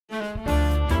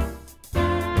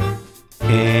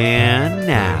And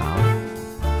now,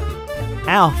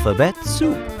 Alphabet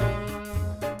Soup,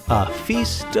 a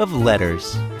feast of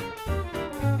letters.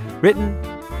 Written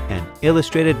and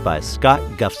illustrated by Scott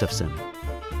Gustafson.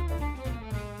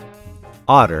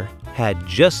 Otter had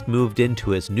just moved into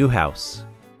his new house.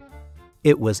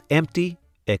 It was empty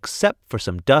except for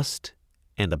some dust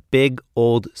and a big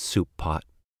old soup pot.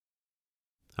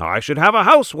 I should have a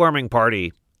housewarming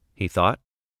party, he thought.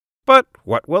 But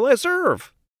what will I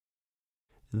serve?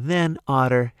 Then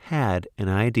Otter had an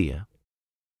idea.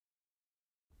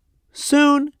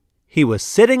 Soon he was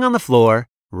sitting on the floor,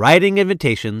 writing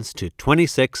invitations to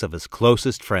 26 of his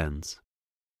closest friends.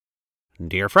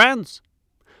 Dear friends,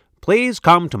 please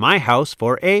come to my house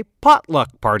for a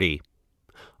potluck party.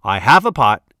 I have a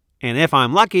pot, and if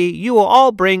I'm lucky, you will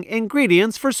all bring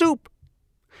ingredients for soup.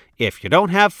 If you don't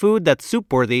have food that's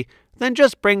soup-worthy, then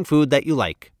just bring food that you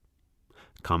like.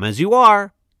 Come as you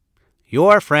are.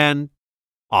 Your friend,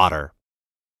 Otter.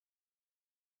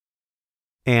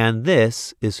 And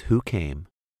this is who came.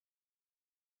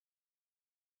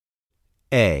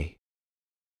 A.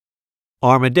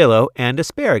 Armadillo and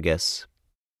Asparagus.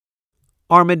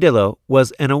 Armadillo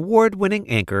was an award-winning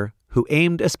anchor who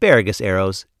aimed asparagus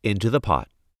arrows into the pot.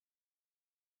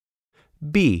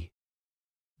 B.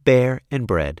 Bear and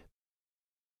Bread.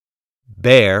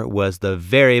 Bear was the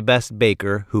very best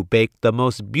baker who baked the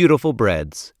most beautiful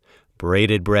breads,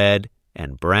 braided bread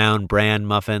and brown bran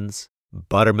muffins,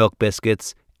 buttermilk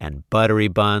biscuits, and buttery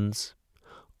buns.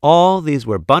 All these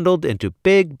were bundled into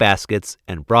big baskets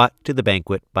and brought to the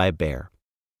banquet by Bear.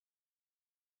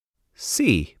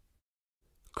 C.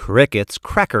 Cricket's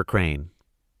Cracker Crane.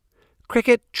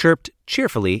 Cricket chirped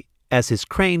cheerfully as his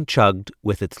crane chugged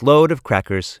with its load of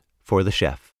crackers for the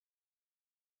chef.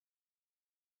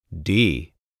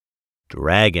 D.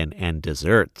 Dragon and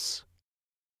Desserts.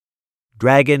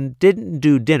 Dragon didn't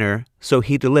do dinner, so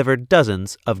he delivered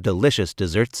dozens of delicious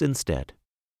desserts instead.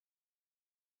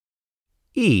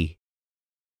 E.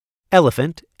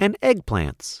 Elephant and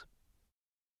Eggplants.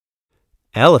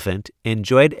 Elephant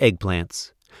enjoyed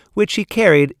eggplants, which he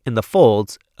carried in the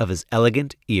folds of his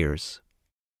elegant ears.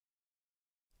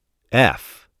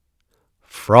 F.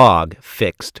 Frog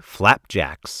fixed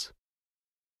flapjacks.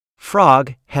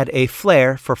 Frog had a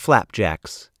flair for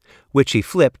flapjacks, which he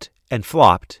flipped and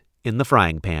flopped in the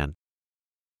frying pan.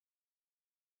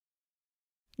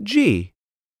 G.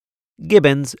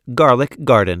 Gibbon's Garlic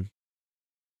Garden.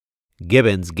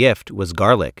 Gibbon's gift was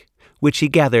garlic, which he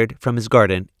gathered from his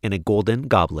garden in a golden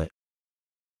goblet.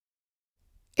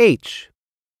 H.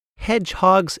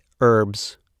 Hedgehog's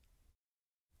Herbs.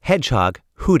 Hedgehog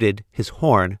hooted his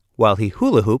horn while he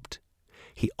hula-hooped.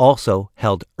 He also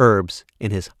held herbs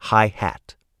in his high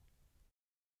hat.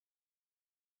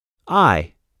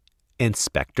 I.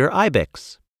 Inspector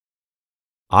Ibex.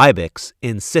 Ibex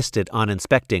insisted on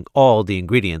inspecting all the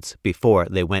ingredients before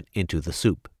they went into the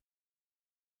soup.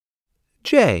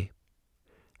 J.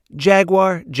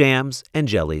 Jaguar Jams and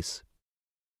Jellies.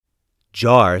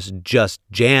 Jars just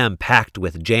jam-packed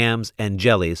with jams and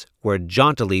jellies were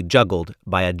jauntily juggled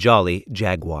by a jolly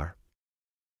jaguar.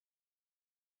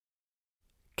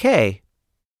 K.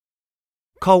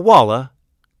 Koala,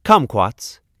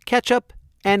 kumquats, ketchup,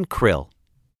 and krill.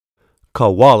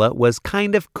 Koala was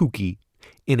kind of kooky.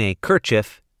 In a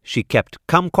kerchief, she kept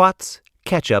kumquats,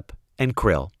 ketchup, and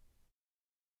krill.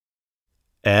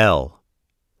 L.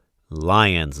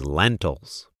 Lion's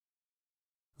Lentils.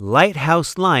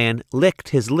 Lighthouse Lion licked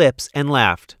his lips and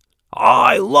laughed.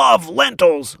 I love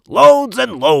lentils, loads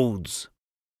and loads.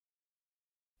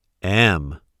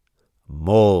 M.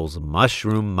 Mole's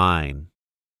Mushroom Mine.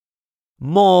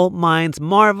 Mole mines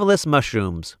marvelous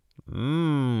mushrooms.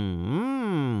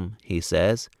 He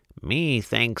says. Me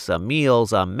thinks a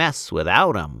meal's a mess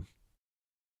without 'em.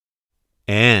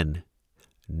 N.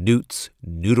 Newt's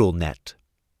Noodle Net.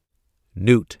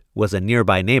 Newt was a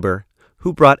nearby neighbor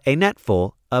who brought a net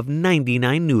full of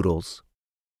 99 noodles.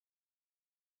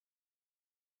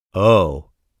 O.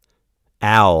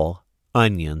 Owl,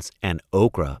 Onions, and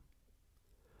Okra.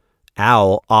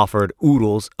 Owl offered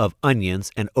oodles of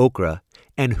onions and okra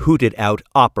and hooted out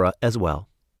opera as well.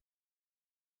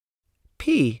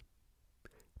 P.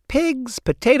 Pigs,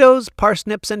 Potatoes,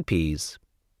 Parsnips, and Peas.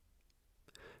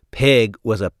 Pig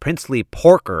was a princely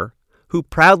porker who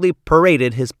proudly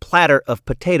paraded his platter of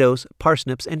potatoes,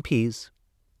 parsnips, and peas.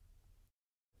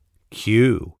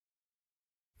 Q.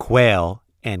 Quail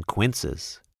and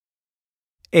Quinces.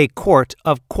 A quart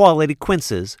of quality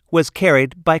quinces was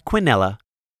carried by Quinella,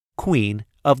 queen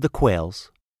of the quails.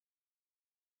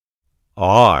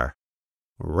 R.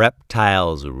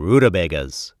 Reptiles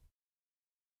Rutabagas.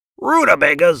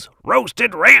 Rutabagas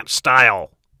roasted ranch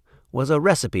style. was a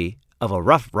recipe of a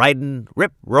rough-ridin',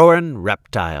 rip-roarin'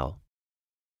 reptile.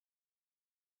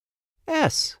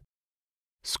 S.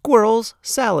 Squirrel's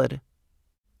salad.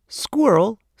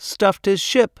 Squirrel stuffed his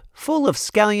ship full of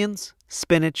scallions,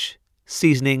 spinach,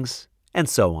 seasonings, and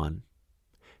so on.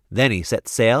 Then he set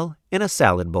sail in a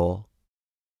salad bowl.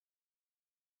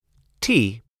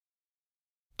 T.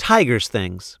 Tiger's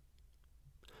things.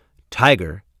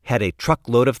 Tiger had a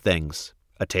truckload of things: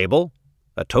 a table,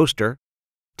 a toaster,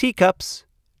 teacups,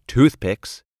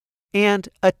 toothpicks, and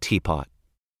a teapot.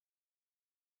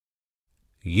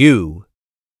 U.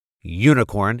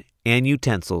 Unicorn and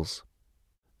utensils.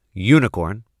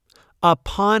 Unicorn,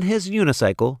 upon his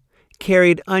unicycle,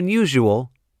 carried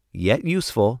unusual, yet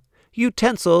useful,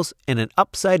 utensils in an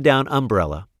upside-down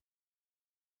umbrella.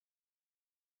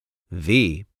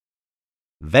 V.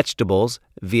 Vegetables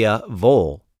via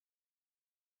vole.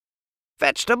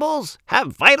 Vegetables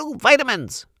have vital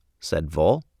vitamins, said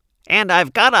Vole, and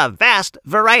I've got a vast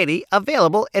variety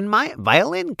available in my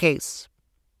violin case.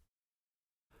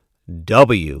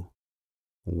 W.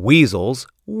 Weasel's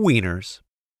wieners.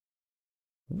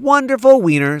 Wonderful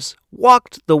wieners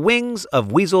walked the wings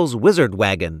of Weasel's wizard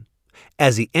wagon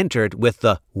as he entered with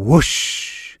the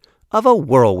whoosh of a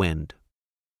whirlwind.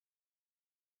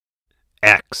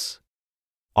 X.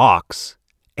 Ox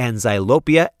and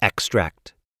Xylopia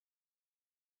extract.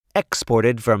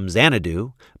 Exported from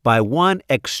Xanadu by one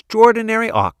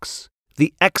extraordinary ox,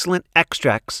 the excellent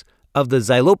extracts of the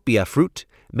Xylopia fruit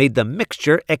made the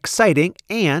mixture exciting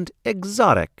and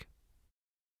exotic.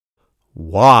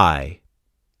 Y.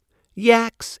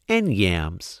 Yaks and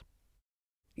yams.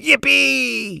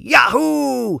 Yippee!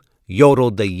 Yahoo!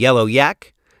 Yodeled the yellow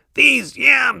yak. These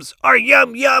yams are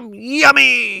yum, yum,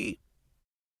 yummy!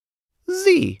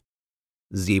 Z.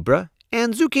 Zebra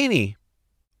and zucchini.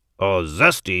 A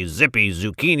zesty, zippy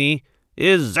zucchini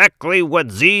is exactly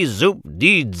what Z-Zoop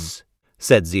needs,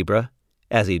 said Zebra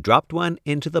as he dropped one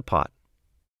into the pot.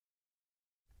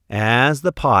 As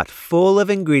the pot full of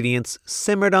ingredients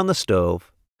simmered on the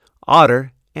stove,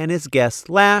 Otter and his guests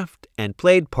laughed and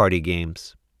played party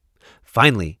games.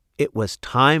 Finally, it was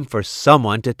time for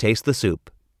someone to taste the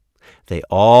soup. They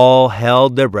all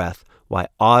held their breath while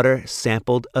Otter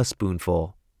sampled a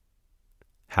spoonful.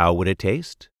 How would it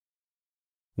taste?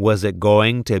 Was it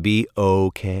going to be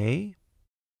okay?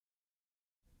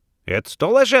 It's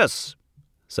delicious,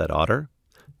 said Otter.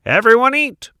 Everyone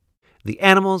eat. The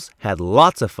animals had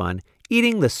lots of fun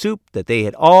eating the soup that they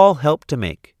had all helped to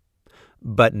make.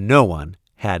 But no one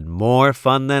had more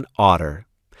fun than Otter,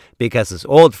 because his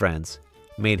old friends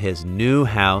made his new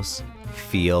house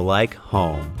feel like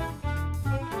home.